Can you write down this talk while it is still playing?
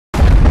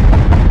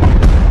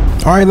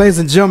All right, ladies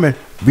and gentlemen,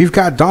 we've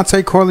got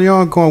Donta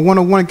Corleone going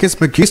one-on-one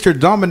against Magister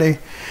Domine.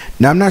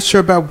 Now, I'm not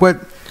sure about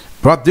what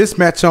brought this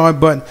match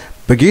on, but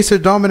Magister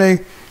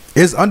Domine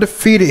is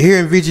undefeated here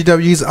in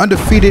VGW. He's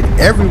undefeated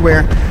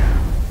everywhere.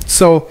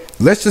 So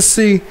let's just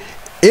see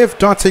if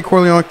Donta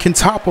Corleone can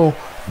topple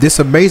this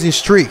amazing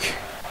streak.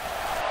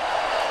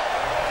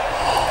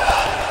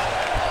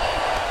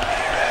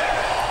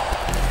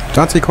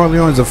 Donta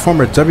Corleone is a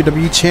former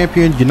WWE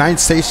champion, United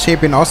States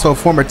champion, also a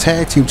former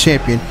tag team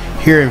champion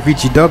here in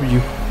VGW.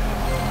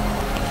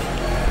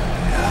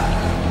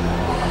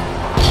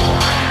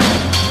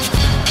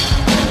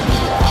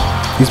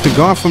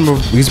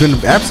 He's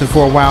been absent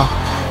for a while,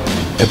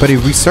 but he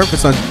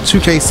resurfaced on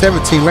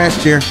 2K17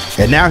 last year,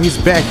 and now he's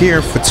back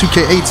here for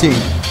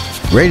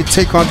 2K18, ready to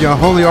take on the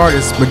Unholy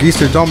Artist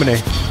Magister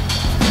Domine.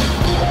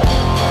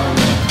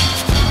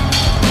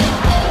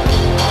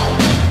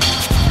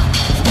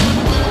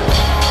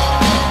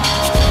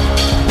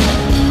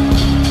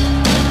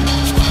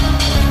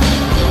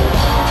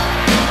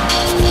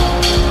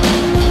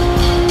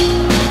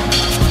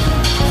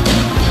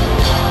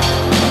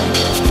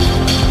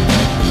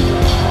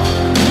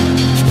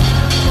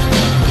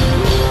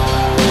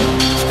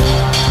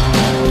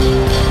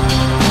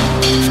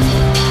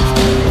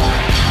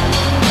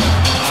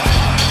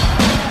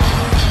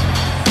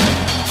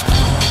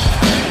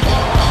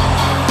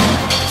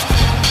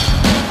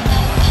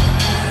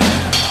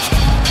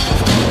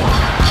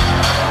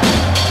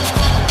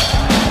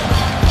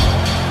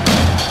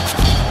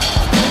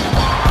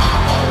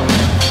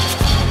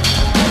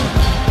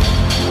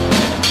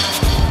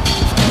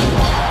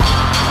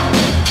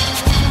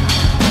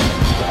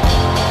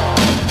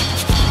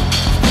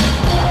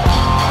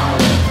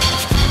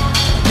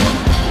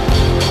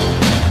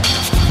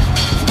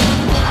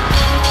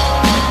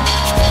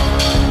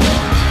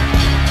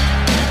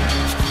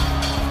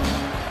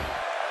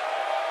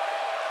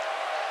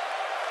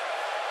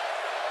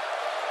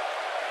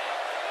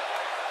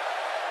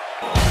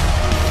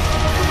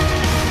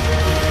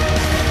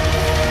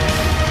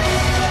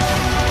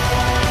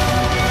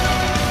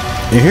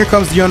 And here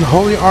comes the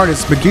Unholy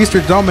Artist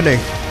Magister Domine.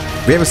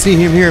 We haven't seen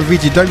him here in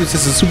VGW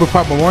since the Super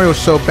Pop Memorial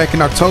Show back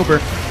in October,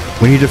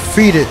 when he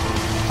defeated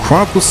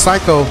Chronicle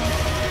Psycho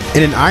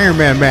in an Iron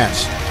Man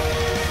match.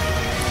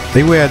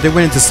 They went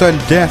into sudden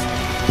death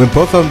when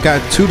both of them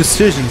got 2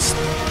 decisions.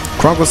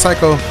 Chronicle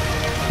Psycho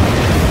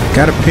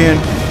got a pin,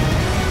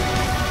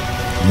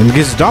 and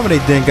Magister Domine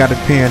then got a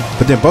pin,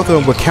 but then both of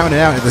them were counted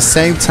out at the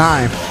same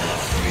time,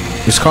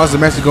 which caused the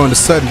match to go into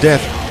sudden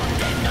death.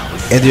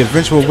 And the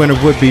eventual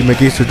winner would be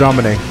Magister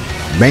Domine,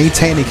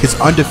 maintaining his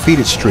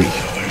undefeated streak.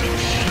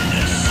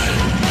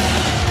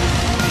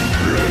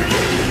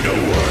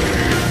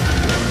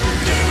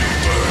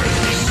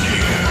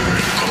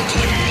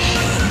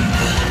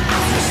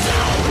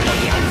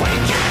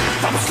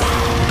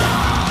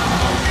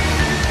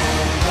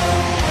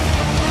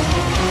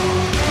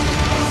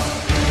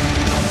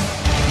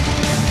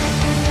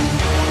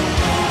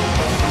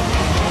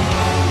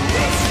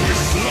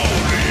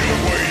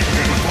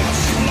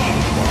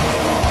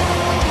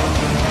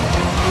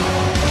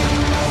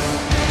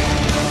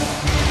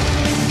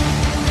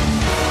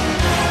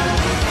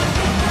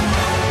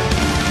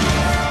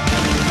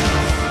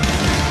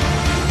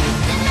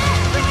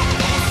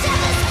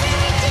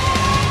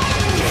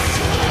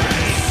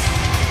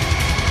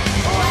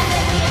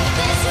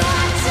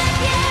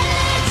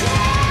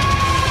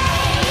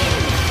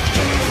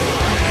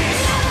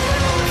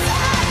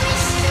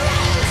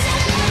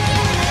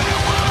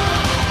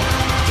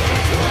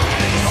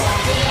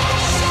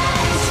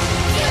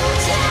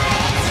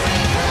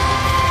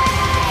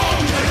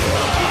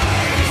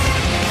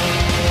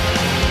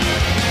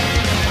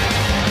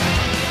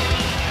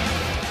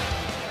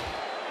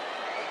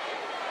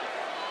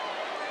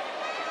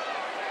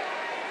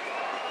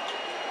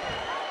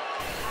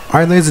 All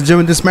right, ladies and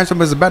gentlemen, this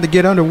matchup is about to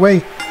get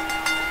underway.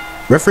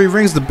 Referee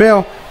rings the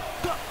bell,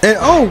 and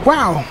oh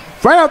wow,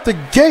 right out the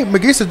gate,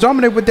 Magister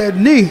Domine with that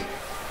knee,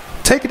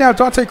 taking out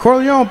Donta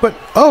Corleone. But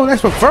oh,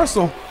 nice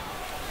reversal,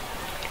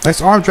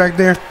 nice arm drag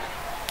there.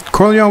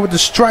 Corleone with the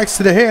strikes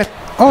to the head,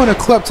 oh, and a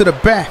club to the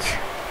back.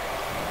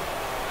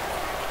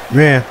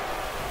 Man,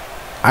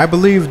 I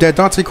believe that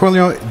Donta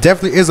Corleone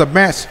definitely is a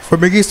match for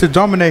Magister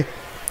Domine.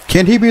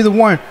 Can he be the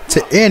one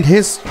to end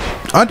his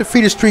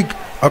undefeated streak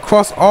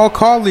across all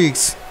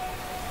colleagues?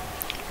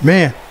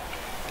 Man,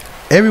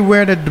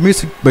 everywhere that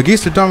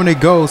Magister Domine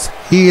goes,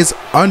 he is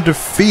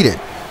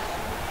undefeated.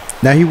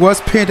 Now, he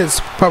was pinned at the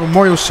Super Pop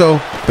Memorial Show,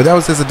 but that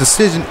was as a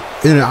decision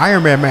in an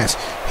Iron Man match.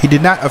 He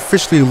did not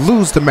officially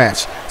lose the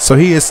match, so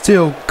he is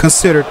still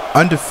considered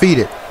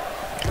undefeated.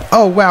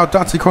 Oh wow,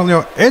 Donta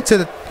Corleone into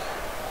the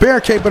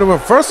barricade, but a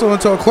reversal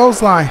into a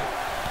clothesline.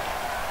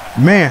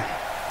 Man,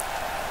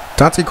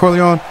 Donta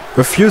Corleone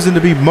refusing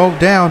to be mowed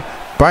down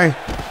by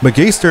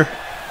Magister.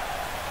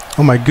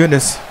 Oh my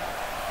goodness.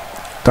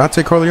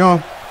 Donta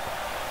Corleone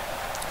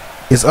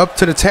is up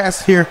to the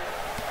task here.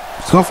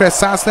 He's going for that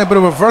side slam, but a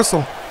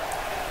reversal.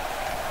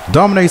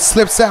 Domine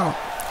slips out.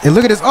 And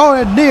look at this. Oh,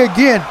 that knee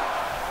again.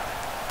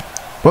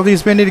 Both of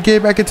these men need to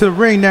get back into the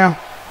ring now.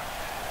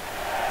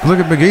 Look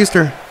at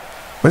Magister.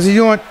 What's he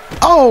doing?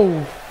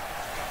 Oh!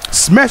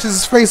 Smashes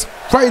his face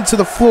right into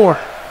the floor.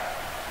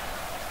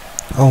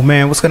 Oh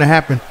man, what's gonna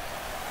happen?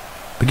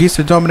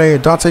 Magister Domine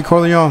and Donta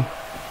Corleone.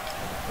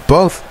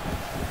 Both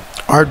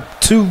are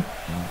two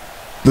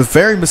the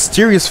very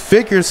mysterious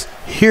figures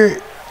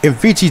here in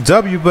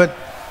VGW, but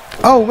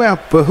oh man,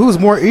 but who's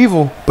more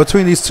evil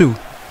between these two?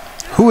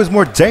 Who is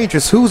more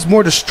dangerous? Who's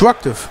more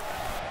destructive?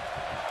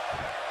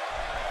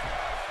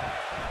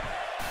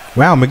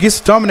 Wow,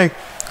 Magister Domine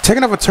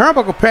taking off a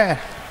turnbuckle pad.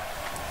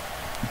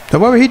 Now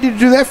what would he need to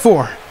do that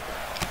for?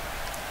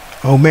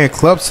 Oh man,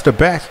 clubs to the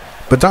back,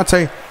 but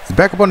Donta is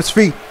back up on his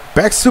feet.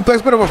 Back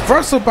suplex, but a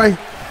reversal by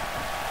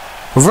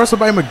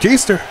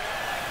Magister.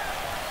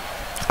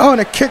 Oh,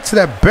 and a kick to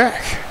that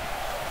back.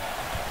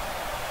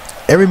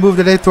 Every move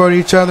that they throw at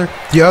each other,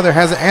 the other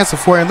has an answer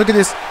for it. And look at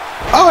this.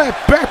 Oh, that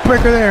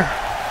backbreaker there.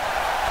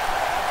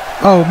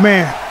 Oh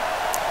man,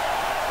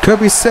 could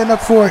be setting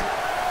up for it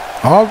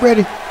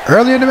already.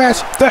 Early in the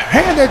match, the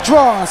hand that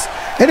draws,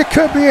 and it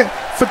could be it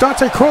for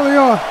Donta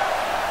Corleone.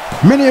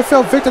 Many have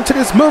fell victim to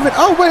this movement.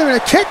 Oh, wait a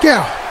minute, kick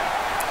out.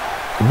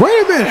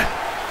 Wait a minute.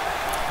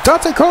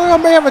 Donta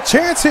Corleone may have a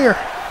chance here.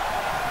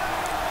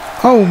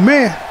 Oh,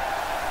 man.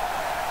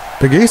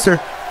 Magister,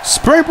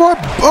 springboard.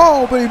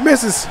 Oh, but he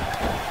misses.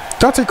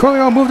 Donta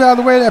Corleone moved out of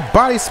the way of that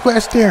body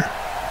splash there.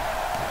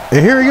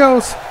 And here he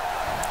goes.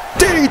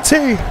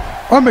 DDT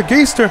on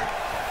Magister.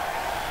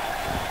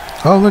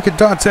 Oh, look at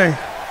Donta.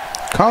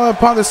 Calling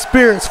upon the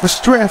spirits for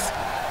strength.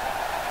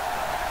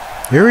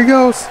 Here he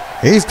goes.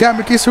 He's got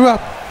Magister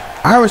up.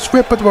 Irish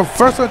whip, but the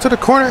reversal into the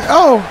corner.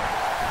 Oh,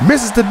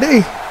 misses the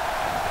knee.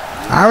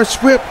 Irish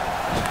whip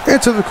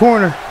into the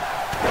corner.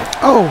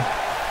 Oh,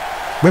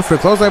 went for the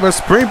clothesline, but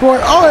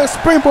springboard. Oh, that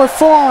springboard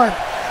forearm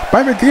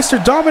by Magister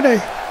Domine.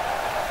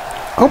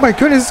 Oh my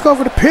goodness, let's go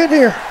for the pin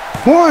here.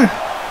 1,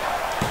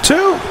 2.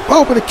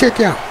 Oh, but a kick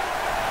out.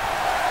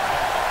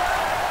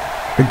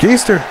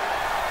 Magister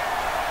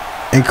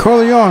and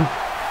Corleone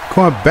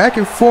going back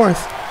and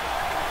forth.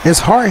 It's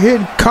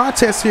hard-hitting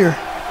contest here.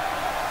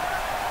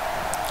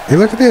 Hey,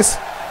 look at this.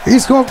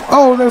 He's going.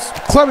 Oh, those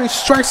clubbing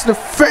strikes to the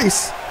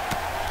face.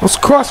 Those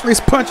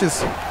cross-face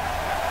punches.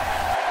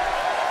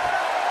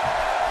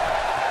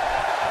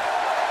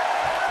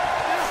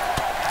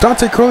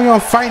 Donta Corleone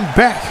fighting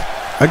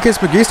back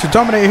against Magister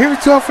Domine. Here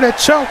he's going for that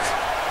choke.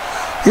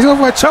 He's going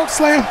for a choke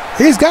slam.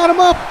 He's got him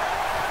up.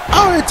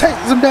 Oh, he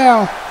takes him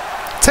down.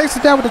 Takes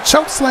him down with a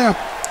choke slam.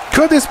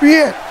 Could this be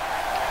it?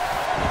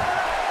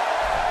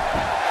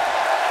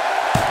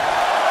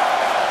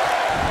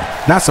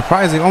 Not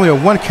surprising, only a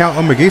 1 count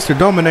on Magister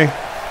Domine.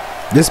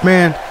 This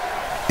man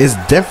is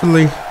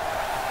definitely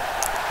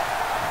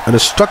a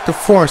destructive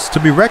force to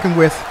be reckoned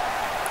with.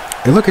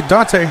 And look at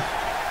Donta.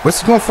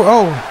 What's he going for?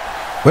 Oh,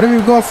 whatever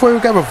he's going for, he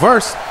got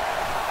reversed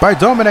by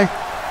Domine.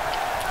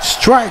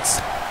 Strikes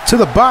to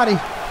the body.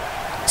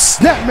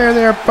 Snapmare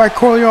there by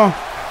Corleone.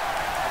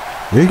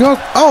 There he goes.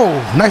 Oh,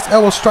 nice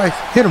elbow strike.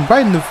 Hit him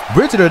right in the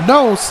bridge of the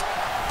nose.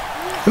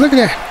 And look at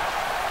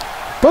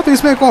that. Both of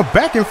these men going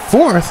back and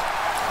forth.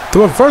 The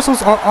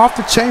reversals are off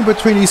the chain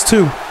between these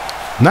two.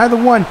 Neither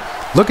one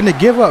looking to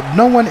give up.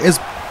 No one is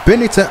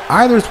bending to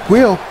either's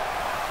will.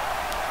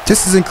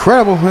 This is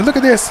incredible. And look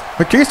at this.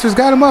 Magister's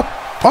got him up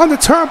on the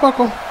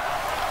turnbuckle.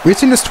 We've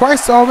seen this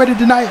twice already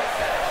tonight.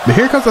 But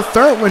here comes the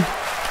third one.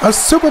 A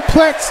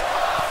superplex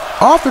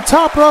off the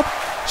top rope.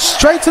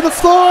 Straight to the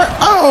floor.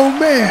 Oh,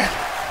 man.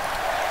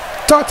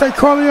 Donta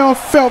Corleone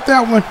felt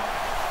that one.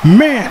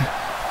 Man.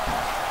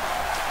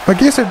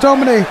 Magister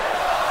Domine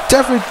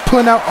definitely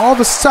pulling out all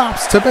the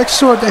stops to make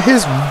sure that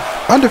his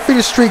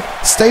undefeated streak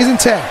stays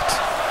intact.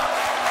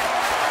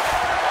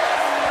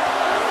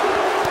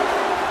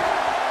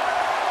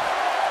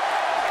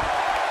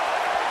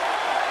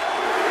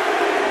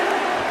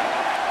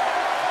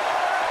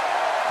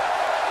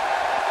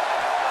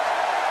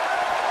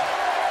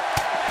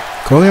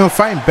 Corleone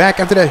fighting back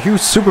after that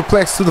huge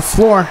superplex to the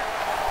floor.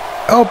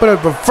 Oh, but a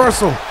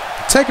reversal,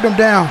 taking him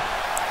down.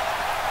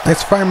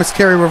 Nice fireman's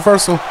carry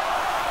reversal.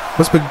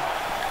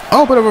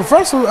 Oh, but a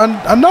reversal,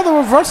 another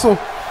reversal.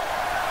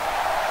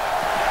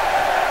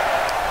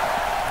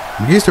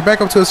 Magister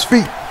back up to his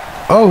feet.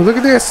 Oh, look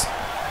at this.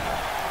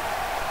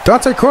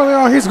 Donta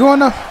Corleone, he's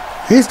going up.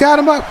 He's got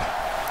him up.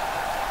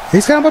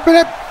 He's got him up in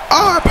that.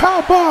 Oh,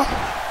 powerbomb.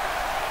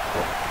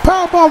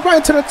 Powerbomb right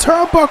into the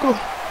turnbuckle.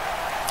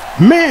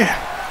 Man,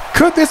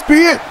 could this be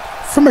it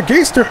for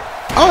Magister?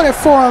 Oh, that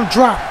forearm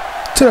drop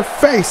to the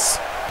face.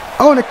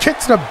 Oh, and a kick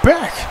to the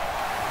back.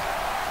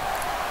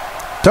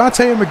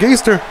 Donta and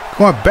Magister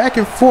going back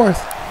and forth.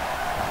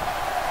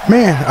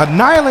 Man,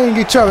 annihilating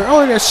each other.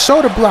 Oh, that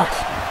shoulder block.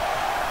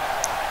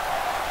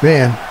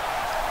 Man.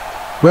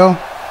 Well,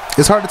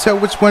 it's hard to tell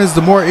which one is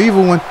the more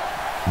evil one,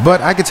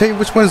 but I can tell you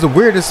which one is the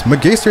weirdest.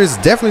 Magister is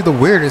definitely the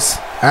weirdest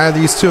out of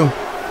these two.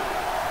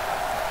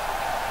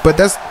 But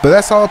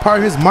that's all a part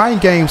of his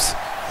mind games.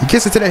 He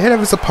gets into the head of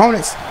his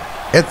opponents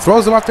and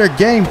throws them off their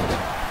game.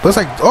 But it's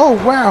like, oh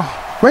wow,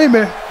 wait a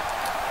minute.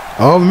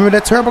 Oh, remember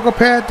that turnbuckle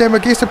pad that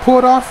Magister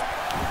pulled off?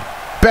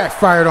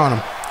 Backfired on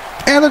him.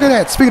 And look at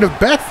that. Speaking of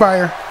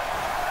backfire,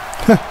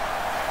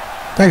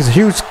 Thanks, a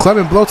huge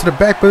clubbing blow to the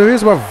back, but there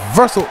is a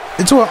reversal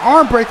into an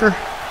arm breaker.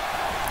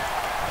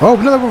 Oh,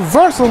 another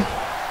reversal.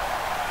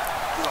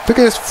 Look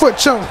at his foot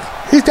choke.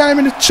 He's got him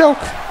in the choke.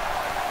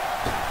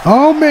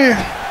 Oh, man.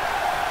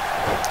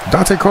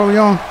 Donta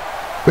Corleone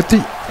with the,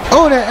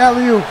 oh, that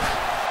alley-oop.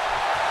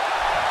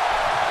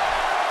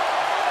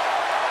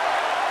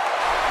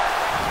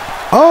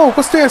 Oh,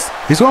 what's this?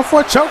 He's going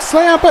for a choke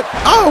slam, but,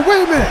 oh,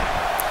 wait a minute.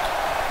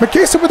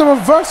 Magister with a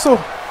reversal.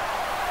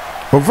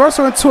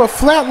 Reversal into a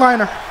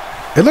flatliner.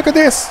 And look at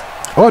this.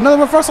 Oh,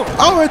 another reversal.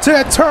 Oh, into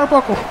that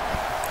turnbuckle.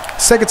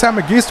 Second time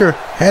Magister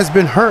has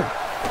been hurt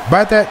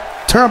by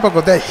that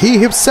turnbuckle that he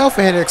himself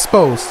had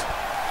exposed.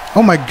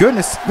 Oh my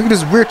goodness. Look at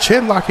this rear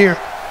chin lock here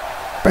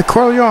by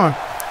Corleone.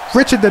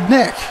 Richard the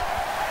neck.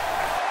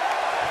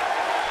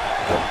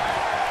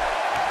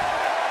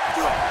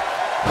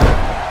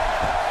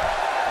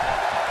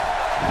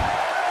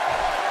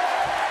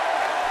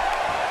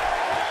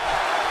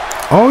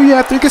 Oh yeah,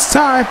 I think it's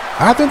time.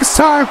 I think it's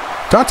time.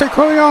 Donta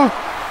Corleone.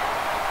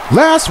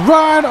 Last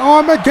ride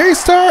on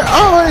Magister.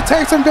 Oh, and it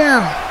takes him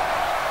down.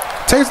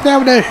 Takes him down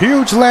with that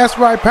huge last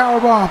ride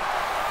powerbomb.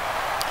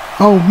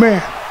 Oh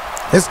man.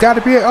 It's got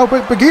to be it. Oh,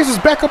 but Magister's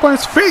back up on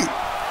his feet.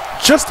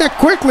 Just that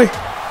quickly.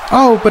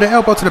 Oh, but an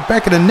elbow to the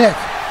back of the neck.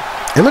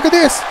 And look at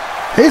this.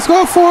 He's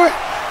going for it.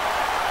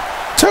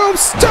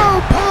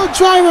 Tombstone pile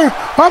driver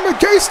on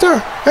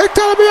Magister. It's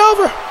got to be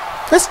over.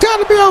 It's got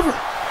to be over.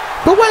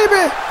 But wait a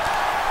minute.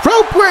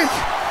 Rope break.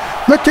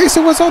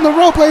 Magister was on the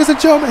rope, ladies and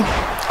gentlemen.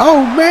 Oh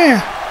man,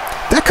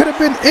 that could have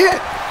been it.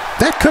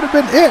 That could have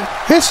been it.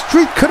 His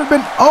streak could have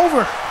been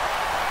over.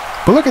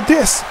 But look at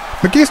this.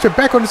 Magister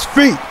back on his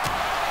feet.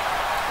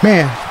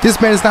 Man, this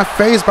man is not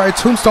fazed by a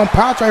tombstone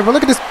pile driver.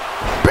 Look at this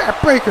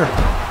backbreaker.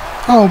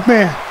 Oh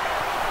man,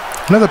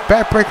 another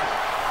backbreaker.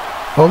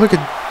 Oh look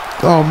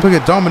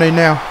at Domine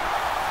now.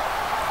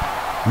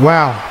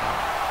 Wow,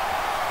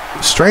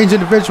 strange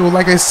individual,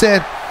 like I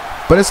said.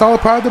 But it's all a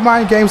part of the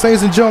mind games,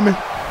 ladies and gentlemen.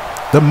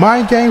 The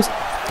mind games.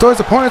 Throw his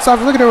opponents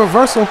off. Look at the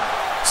reversal.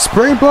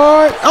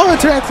 Springboard. Oh,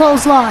 into that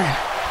clothesline.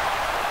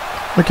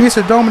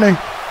 Magister Domine.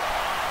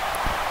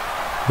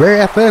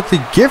 Very athletically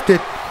gifted.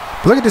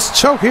 But look at this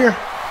choke here.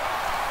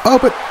 Oh,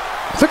 but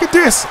look at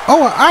this.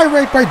 Oh, an eye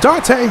rake by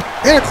Donta.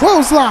 And a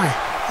clothesline.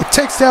 It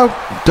takes down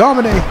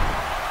Domine.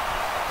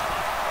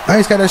 Now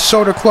he's got that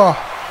shoulder claw.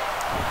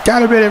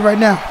 Gotta admit it right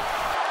now.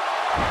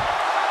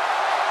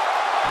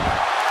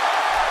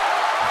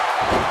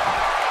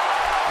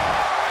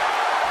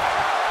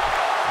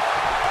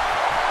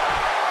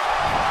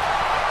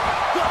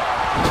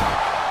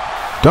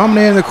 Domine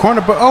in the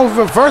corner, but oh,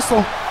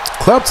 reversal.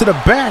 Club to the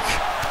back.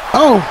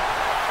 Oh,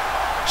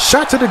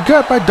 shot to the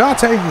gut by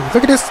Donta.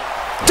 Look at this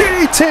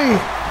DDT.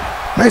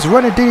 Nice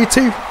running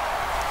DDT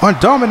on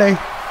Domine.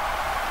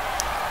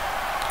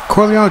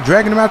 Corleone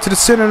dragging him out to the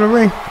center of the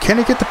ring. Can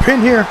he get the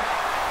pin here?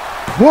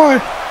 1,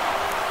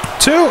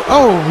 2.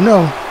 Oh,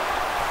 no.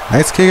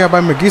 Nice kick out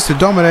by Magister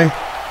Domine.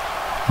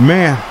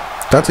 Man,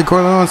 Donta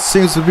Corleone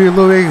seems to be a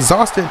little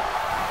exhausted.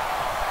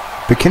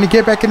 But can he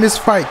get back in this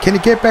fight? Can he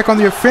get back on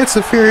the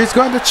offensive here? He's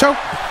going to choke.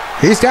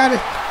 He's got it.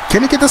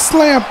 Can he get the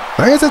slam?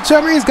 Here's a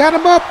jump. He's got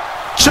him up.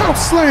 Choke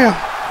slam.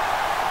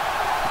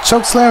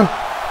 Choke slam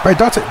by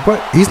Donta.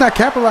 But he's not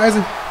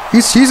capitalizing.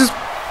 He's just,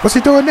 what's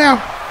he doing now?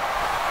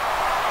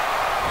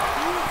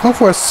 Going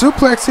for a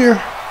suplex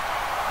here.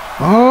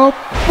 Oh,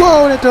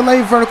 whoa, that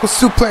delayed vertical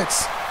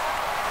suplex.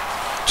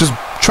 Just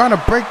trying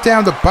to break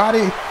down the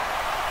body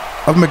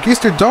of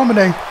Magister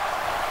Domine.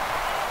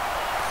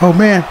 Oh,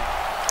 man.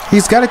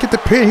 He's got to get the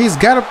pin. He's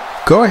got to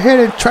go ahead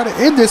and try to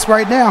end this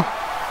right now.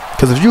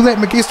 Because if you let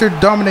Magister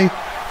Domine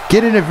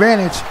get an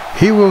advantage,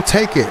 he will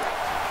take it.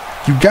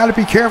 You got to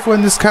be careful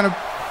in this kind of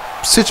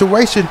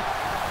situation.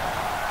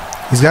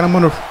 He's got him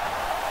on the...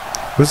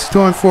 What's he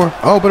doing for?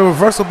 Oh, but a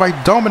reversal by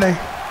Domine.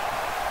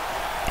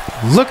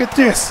 Look at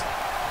this.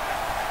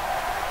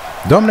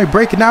 Domine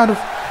breaking out of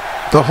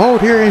the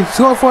hold here. And he's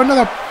going for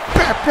another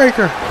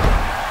backbreaker.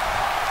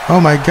 Oh,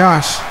 my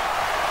gosh.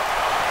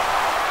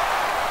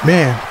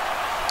 Man.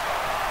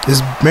 This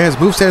man's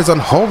moveset is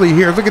unholy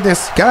here. Look at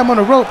this. Got him on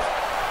the rope.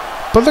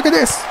 But look at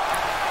this.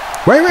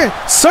 Wait a minute.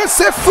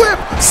 Sunset flip.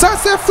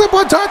 Sunset flip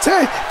on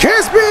Donta.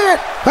 Can't be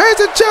it. Ladies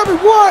and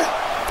gentlemen. 1,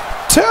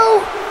 2,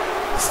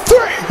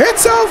 3.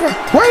 It's over.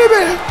 Wait a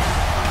minute.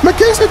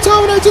 Magister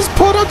Domine just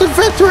pulled out the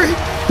victory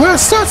with a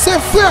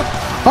sunset flip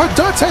on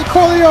Donta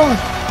Corleone.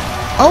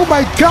 Oh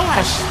my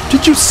gosh.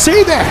 Did you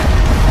see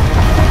that?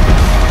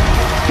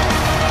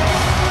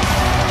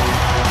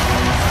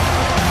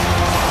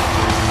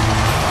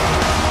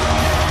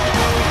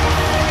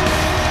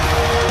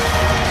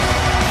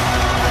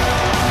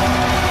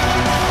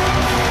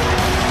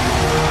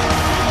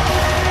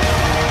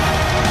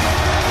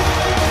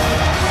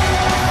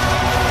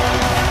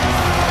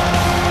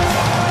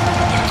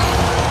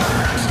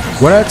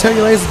 What did I tell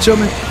you, ladies and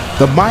gentlemen?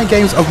 The mind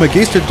games of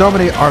Magister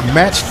Domine are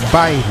matched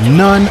by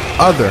none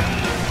other.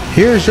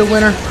 Here's your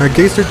winner,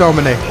 Magister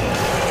Domine.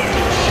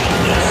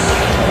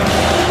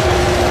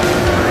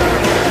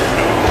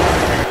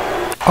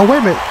 Oh, wait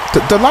a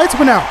minute. The lights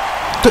went out.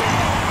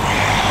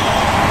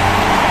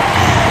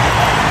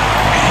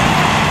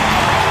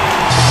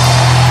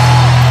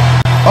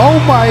 Oh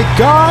my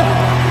God!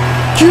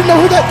 You know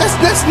who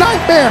that's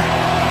Nightmare!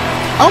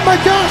 Oh my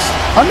gosh!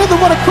 Another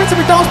one of Quincy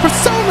McDonald's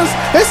personas!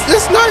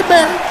 It's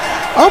Nightmare!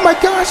 Oh my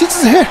gosh! He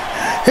just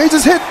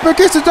hit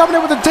Magister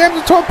Domine with the damn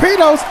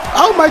torpedoes!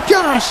 Oh my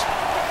gosh!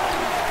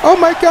 Oh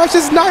my gosh!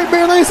 It's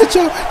Nightmare, ladies and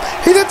gentlemen!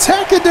 He's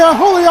attacking the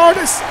Unholy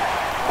Artist!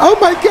 Oh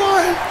my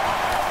God!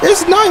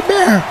 It's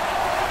Nightmare!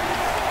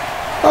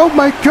 Oh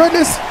my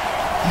goodness!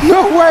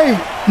 No way!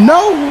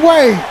 No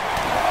way!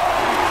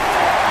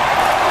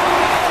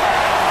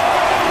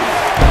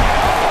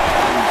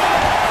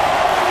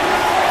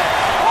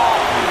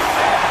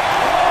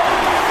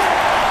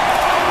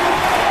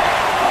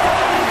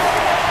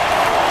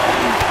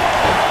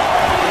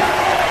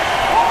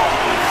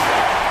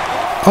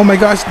 Oh my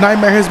gosh,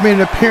 Nightmare has made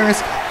an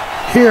appearance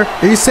here.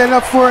 He's setting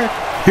up for it.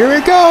 Here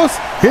he goes.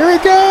 Here he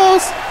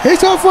goes.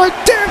 He's going for it.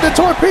 Damn the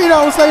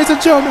torpedoes, ladies and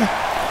gentlemen.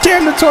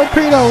 Damn the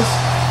torpedoes.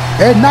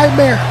 And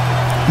Nightmare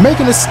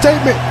making a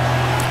statement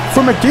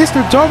for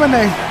Magister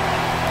Domine.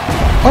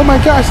 Oh my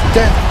gosh,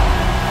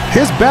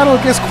 his battle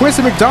against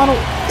Quincy McDonald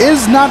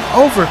is not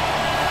over.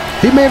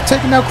 He may have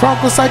taken out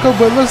Chronicle Psycho,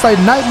 but it looks like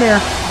Nightmare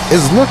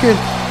is looking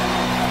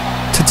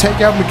to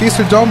take out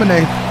Magister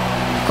Domine.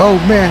 Oh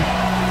man.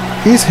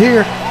 He's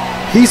here.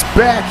 He's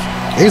back.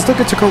 He's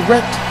looking to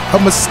correct a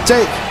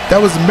mistake that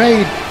was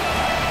made.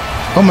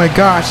 Oh my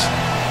gosh.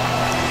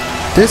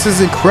 This is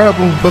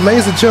incredible. But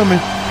ladies and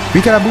gentlemen, we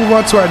gotta move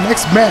on to our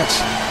next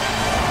match.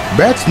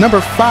 Match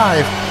number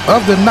 5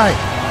 of the night.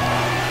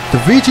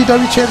 The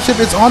VGW Championship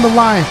is on the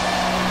line.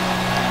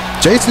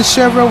 Jason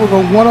Chevrolet will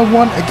go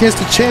one-on-one against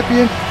the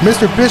champion,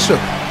 Mr. Bishop.